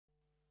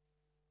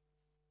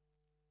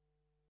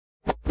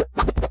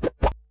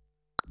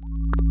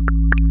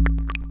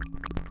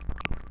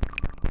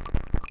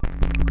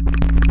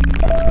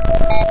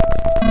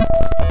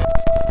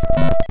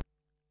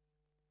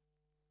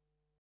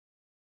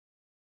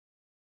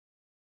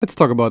Let's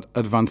talk about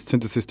advanced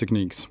synthesis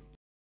techniques.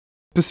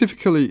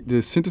 Specifically,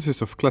 the synthesis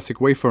of classic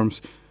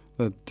waveforms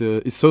that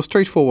is so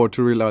straightforward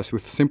to realize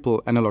with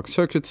simple analog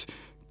circuits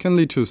can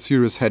lead to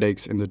serious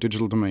headaches in the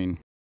digital domain.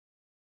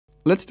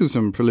 Let's do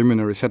some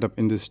preliminary setup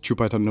in this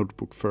Jupyter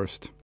notebook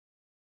first.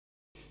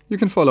 You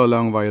can follow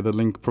along via the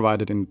link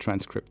provided in the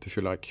transcript if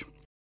you like.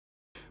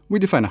 We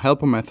define a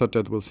helper method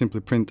that will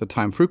simply print a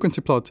time-frequency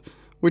plot,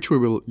 which we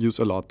will use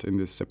a lot in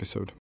this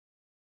episode.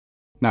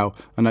 Now,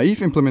 a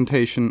naive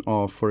implementation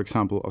of, for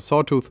example, a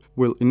sawtooth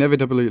will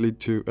inevitably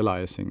lead to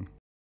aliasing.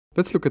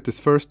 Let's look at this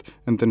first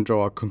and then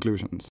draw our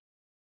conclusions.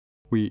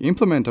 We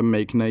implement a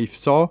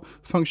makeNaiveSaw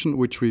function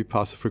which we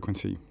pass a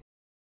frequency.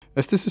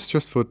 As this is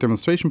just for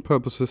demonstration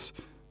purposes,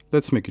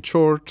 let's make it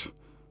short,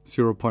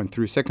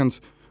 0.3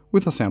 seconds,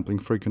 with a sampling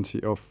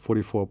frequency of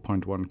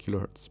 44.1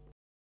 kHz.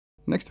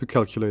 Next we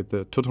calculate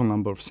the total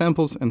number of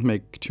samples and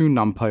make two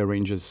NumPy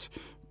ranges,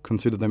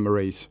 consider them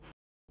arrays,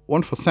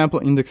 one for sample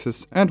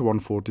indexes and one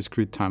for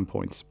discrete time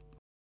points.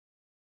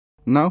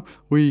 Now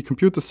we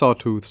compute the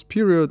sawtooth's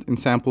period in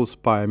samples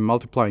by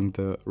multiplying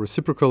the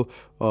reciprocal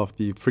of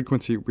the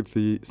frequency with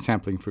the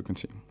sampling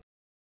frequency.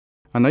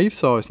 A naive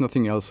saw is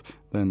nothing else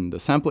than the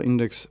sample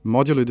index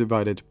modularly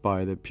divided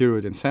by the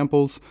period in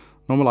samples,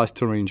 normalized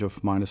to a range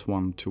of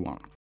 -1 to 1.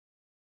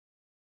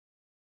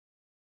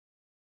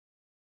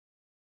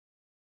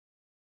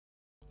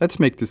 Let's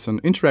make this an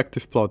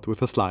interactive plot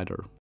with a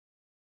slider.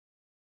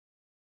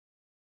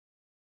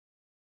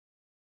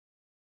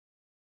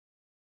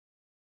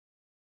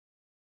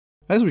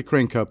 As we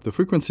crank up the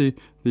frequency,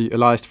 the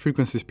aliased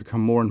frequencies become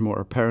more and more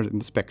apparent in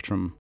the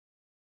spectrum.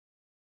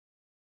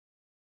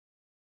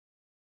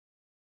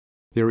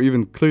 They are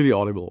even clearly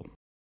audible.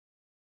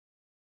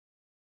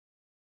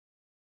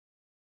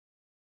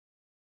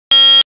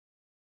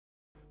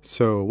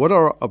 So, what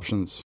are our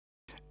options?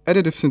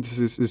 Additive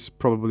synthesis is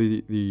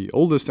probably the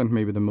oldest and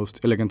maybe the most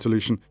elegant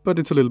solution, but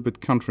it's a little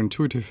bit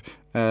counterintuitive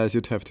as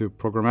you'd have to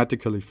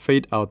programmatically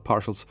fade out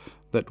partials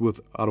that would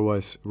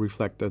otherwise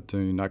reflect at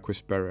the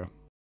Nyquist barrier.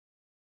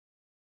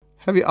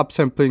 Heavy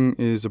upsampling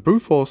is a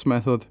brute force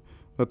method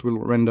that will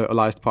render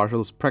aliased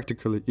partials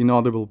practically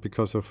inaudible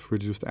because of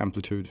reduced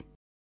amplitude.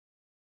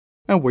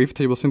 And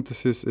wavetable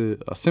synthesis is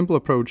a simple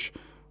approach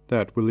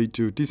that will lead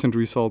to decent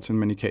results in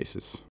many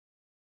cases.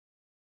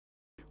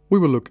 We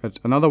will look at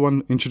another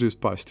one introduced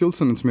by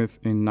Stilson and Smith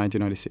in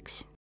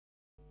 1996.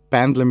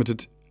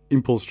 Bandlimited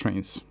impulse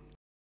trains.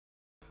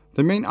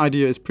 The main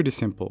idea is pretty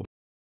simple.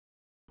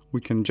 We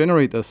can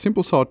generate a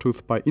simple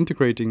sawtooth by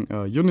integrating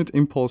a unit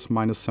impulse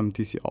minus some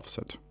DC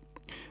offset.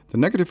 The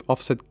negative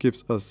offset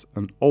gives us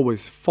an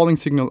always falling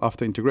signal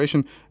after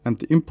integration, and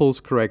the impulse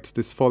corrects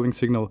this falling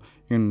signal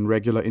in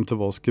regular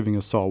intervals, giving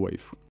a saw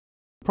wave.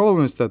 The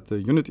problem is that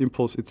the unit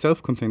impulse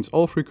itself contains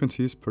all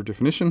frequencies per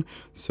definition,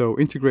 so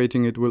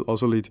integrating it will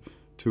also lead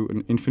to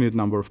an infinite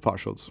number of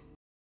partials.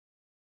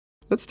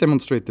 Let's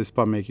demonstrate this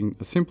by making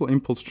a simple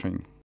impulse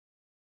train.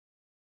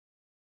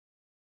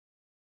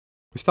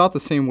 We start the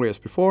same way as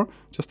before,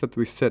 just that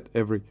we set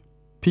every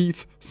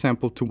pth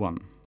sample to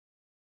 1.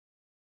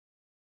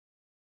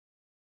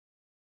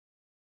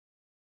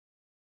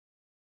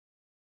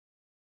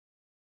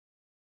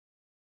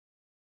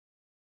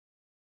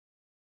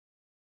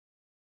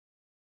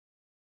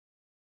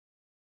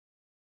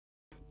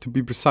 To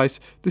be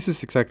precise, this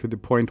is exactly the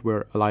point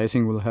where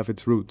aliasing will have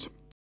its root.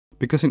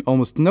 Because in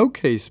almost no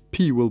case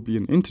p will be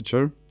an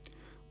integer,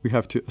 we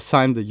have to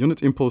assign the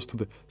unit impulse to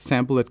the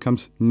sample that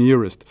comes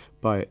nearest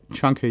by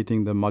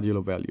truncating the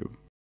modulo value.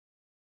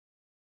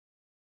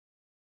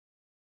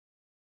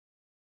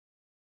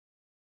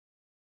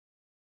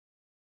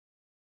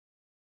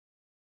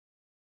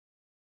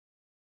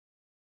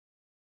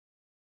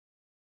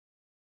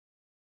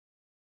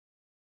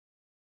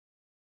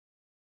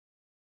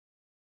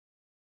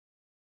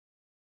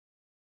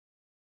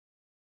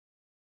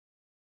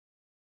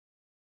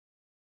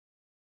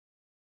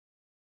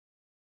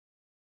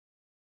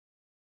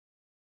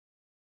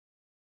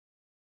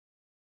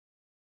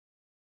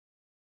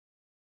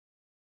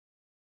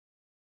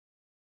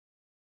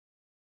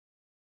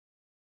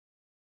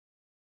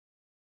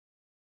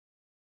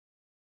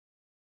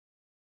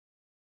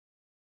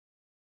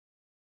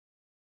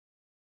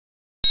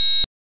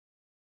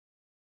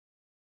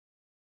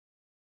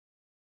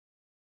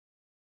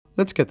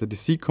 Let's get the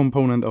DC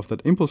component of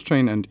that impulse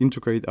train and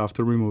integrate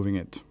after removing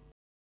it.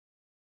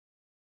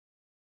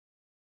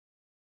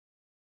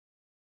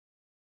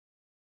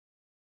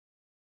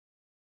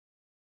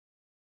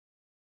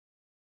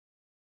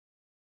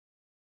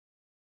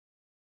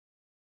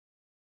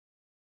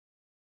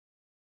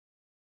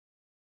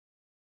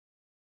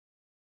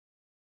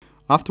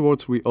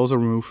 Afterwards, we also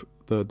remove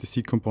the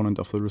DC component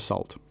of the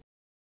result.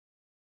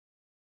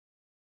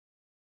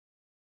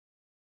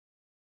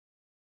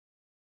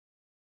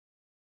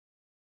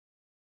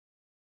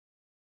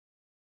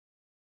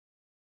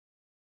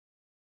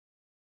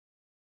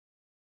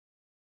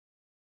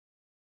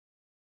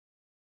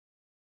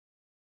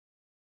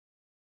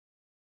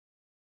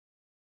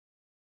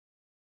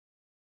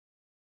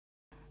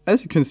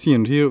 As you can see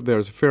and hear, there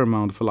is a fair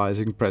amount of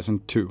aliasing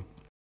present too.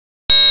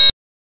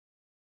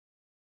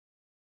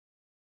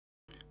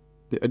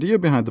 The idea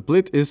behind the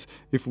BLIT is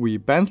if we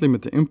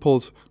bandlimit the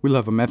impulse, we'll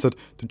have a method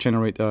to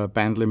generate a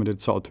bandlimited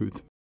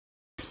sawtooth.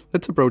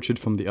 Let's approach it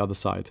from the other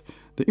side.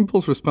 The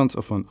impulse response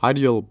of an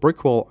ideal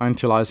brick wall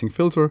anti-aliasing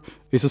filter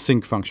is a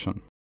sinc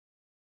function.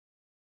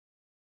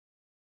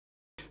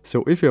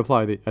 So if we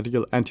apply the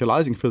ideal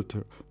anti-aliasing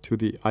filter to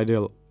the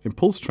ideal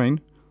impulse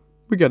train,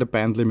 we get a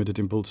bandlimited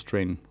impulse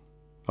train,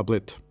 a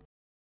BLIT.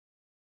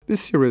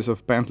 This series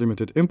of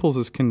bandlimited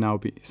impulses can now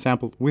be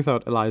sampled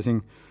without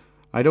aliasing.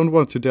 I don't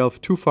want to delve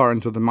too far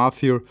into the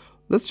math here.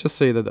 Let's just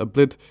say that a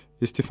BLIT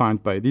is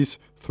defined by these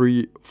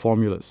three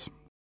formulas.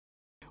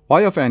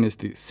 Y of n is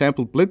the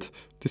sampled BLIT,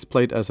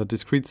 displayed as a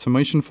discrete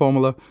summation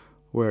formula,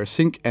 where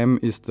sinc m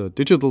is the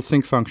digital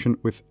sinc function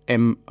with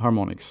m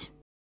harmonics.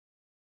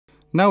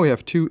 Now we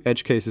have two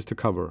edge cases to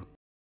cover.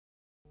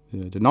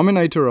 The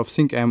denominator of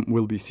sinc m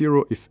will be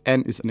 0 if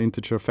n is an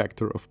integer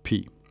factor of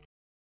p.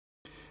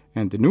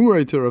 And the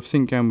numerator of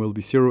sinc m will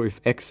be 0 if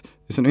x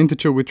is an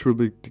integer, which will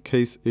be the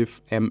case if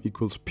m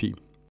equals p.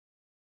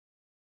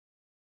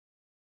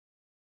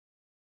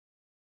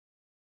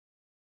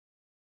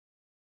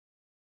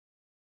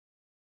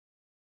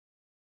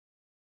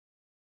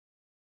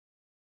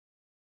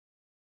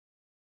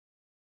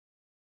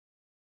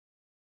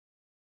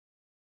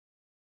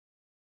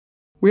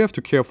 We have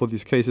to care for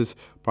these cases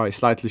by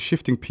slightly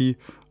shifting p,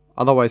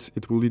 otherwise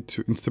it will lead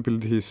to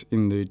instabilities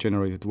in the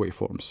generated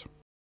waveforms.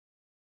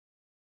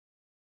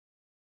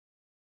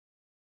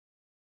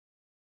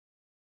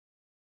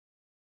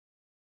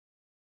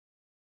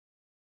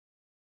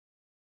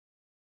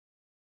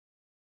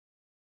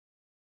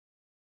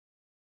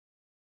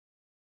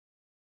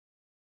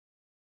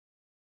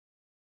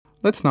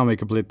 Let's now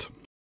make a BLIT.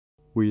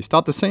 We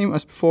start the same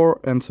as before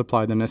and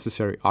supply the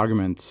necessary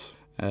arguments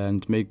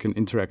and make an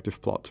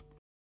interactive plot.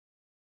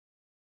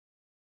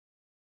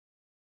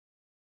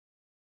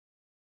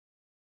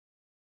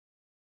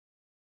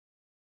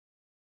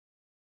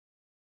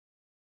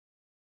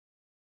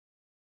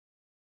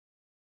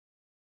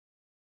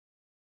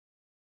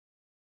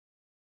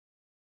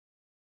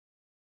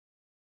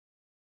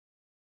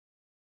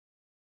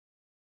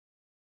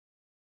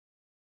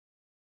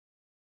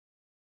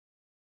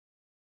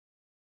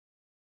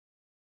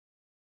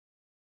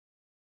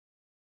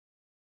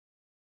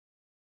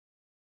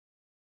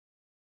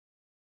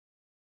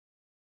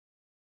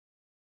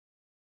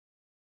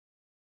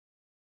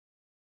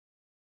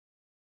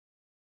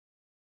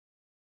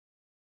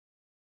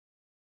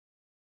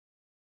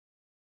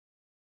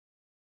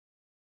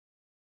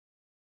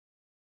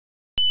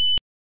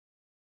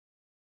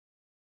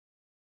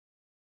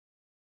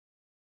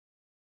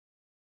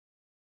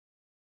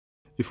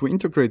 If we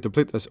integrate the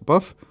BLIT as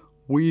above,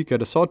 we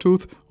get a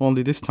sawtooth,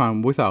 only this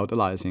time without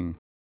aliasing.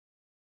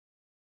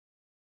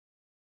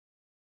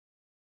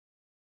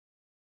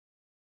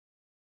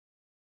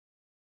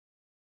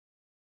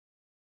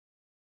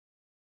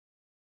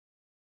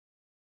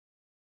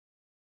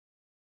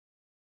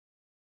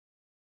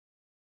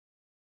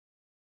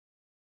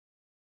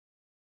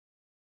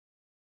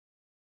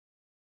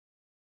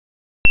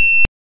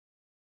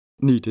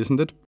 Neat, isn't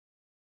it?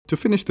 To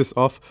finish this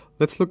off,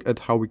 let's look at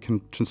how we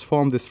can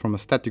transform this from a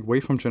static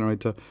waveform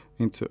generator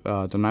into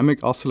a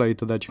dynamic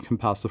oscillator that you can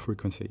pass the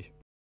frequency.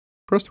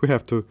 First, we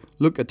have to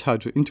look at how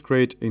to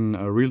integrate in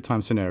a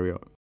real-time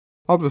scenario.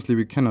 Obviously,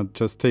 we cannot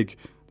just take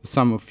the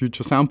sum of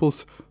future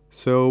samples,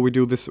 so we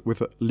do this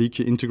with a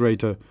leaky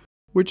integrator,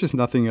 which is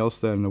nothing else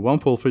than a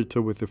one-pole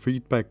filter with a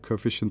feedback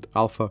coefficient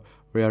alpha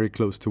very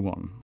close to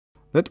 1.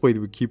 That way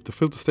we keep the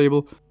filter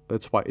stable,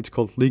 that's why it's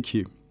called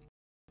leaky.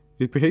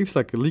 It behaves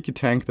like a leaky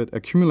tank that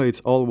accumulates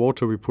all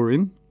water we pour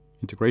in,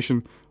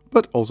 integration,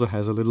 but also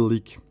has a little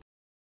leak.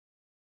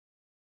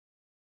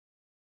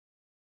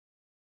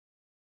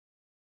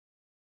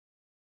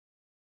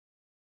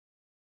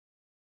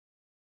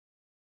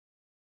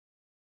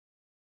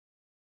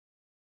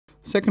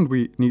 Second,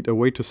 we need a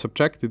way to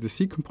subtract the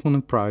DC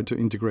component prior to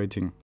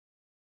integrating.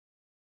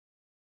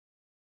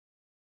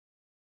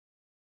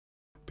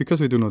 Because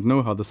we do not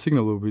know how the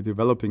signal will be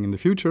developing in the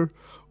future,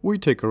 we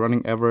take a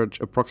running average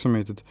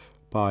approximated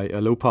by a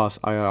low-pass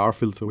IIR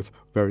filter with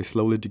very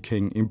slowly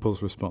decaying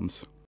impulse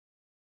response.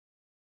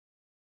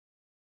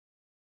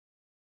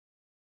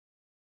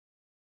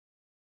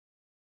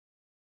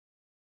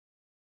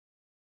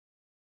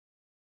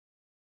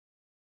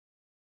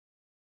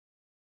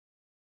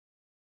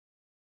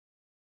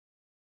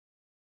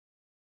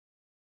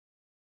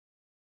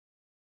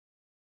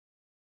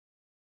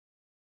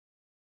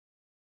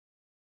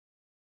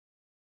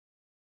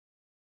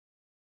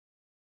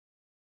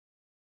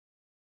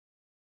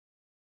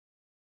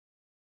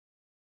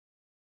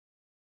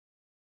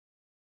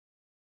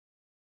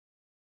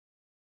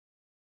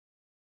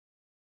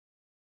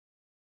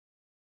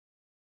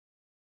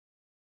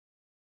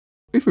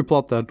 If we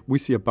plot that, we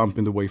see a bump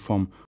in the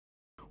waveform,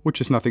 which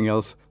is nothing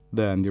else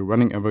than the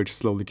running average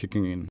slowly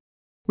kicking in.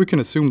 We can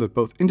assume that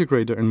both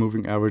integrator and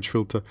moving average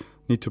filter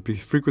need to be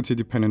frequency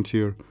dependent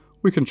here.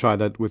 We can try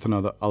that with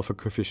another alpha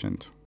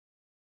coefficient.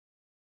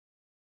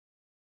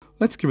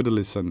 Let's give it a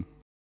listen.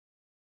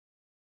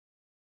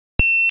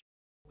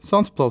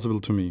 Sounds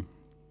plausible to me.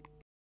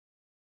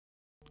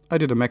 I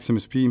did a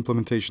MaxMSP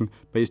implementation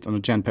based on a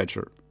Jan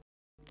patcher.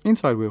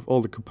 Inside we have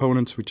all the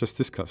components we just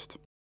discussed.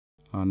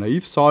 A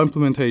naive saw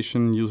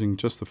implementation using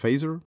just a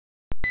phaser,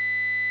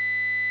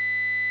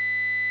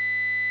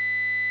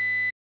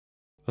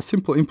 a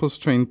simple impulse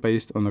train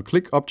based on a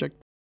click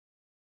object,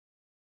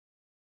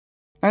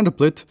 and a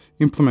BLIT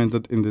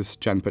implemented in this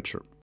Jan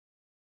patcher.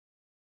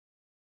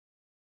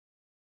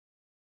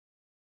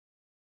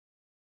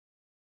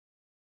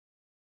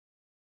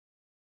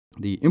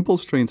 The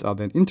impulse trains are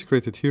then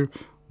integrated here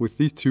with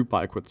these two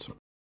biquets.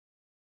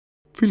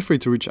 Feel free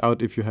to reach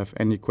out if you have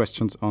any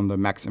questions on the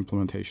Max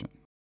implementation.